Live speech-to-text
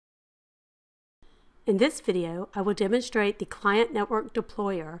In this video, I will demonstrate the Client Network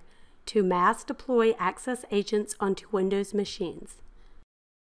Deployer to mass deploy Access agents onto Windows machines.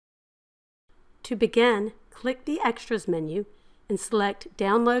 To begin, click the Extras menu and select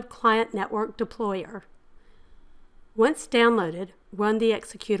Download Client Network Deployer. Once downloaded, run the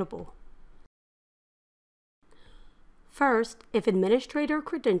executable. First, if administrator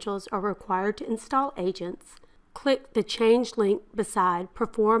credentials are required to install agents, click the Change link beside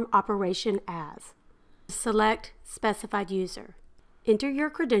Perform Operation As. Select Specified User. Enter your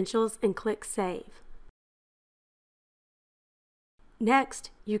credentials and click Save. Next,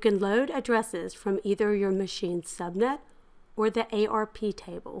 you can load addresses from either your machine's subnet or the ARP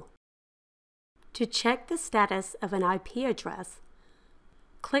table. To check the status of an IP address,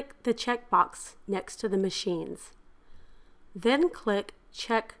 click the checkbox next to the machines. Then click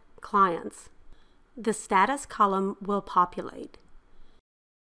Check Clients. The status column will populate.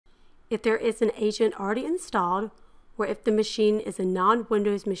 If there is an agent already installed, or if the machine is a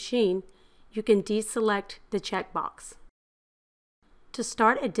non-Windows machine, you can deselect the checkbox. To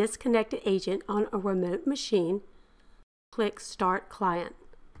start a disconnected agent on a remote machine, click Start Client.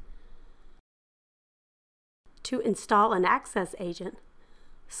 To install an Access agent,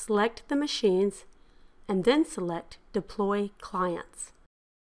 select the machines and then select Deploy Clients.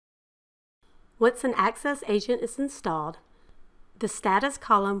 Once an Access agent is installed, the status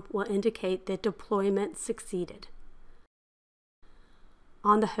column will indicate that deployment succeeded.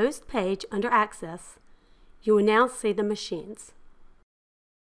 On the host page under Access, you will now see the machines.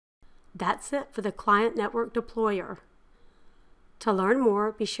 That's it for the Client Network Deployer. To learn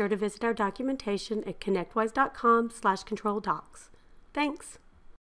more, be sure to visit our documentation at connectwise.com/controldocs. Thanks!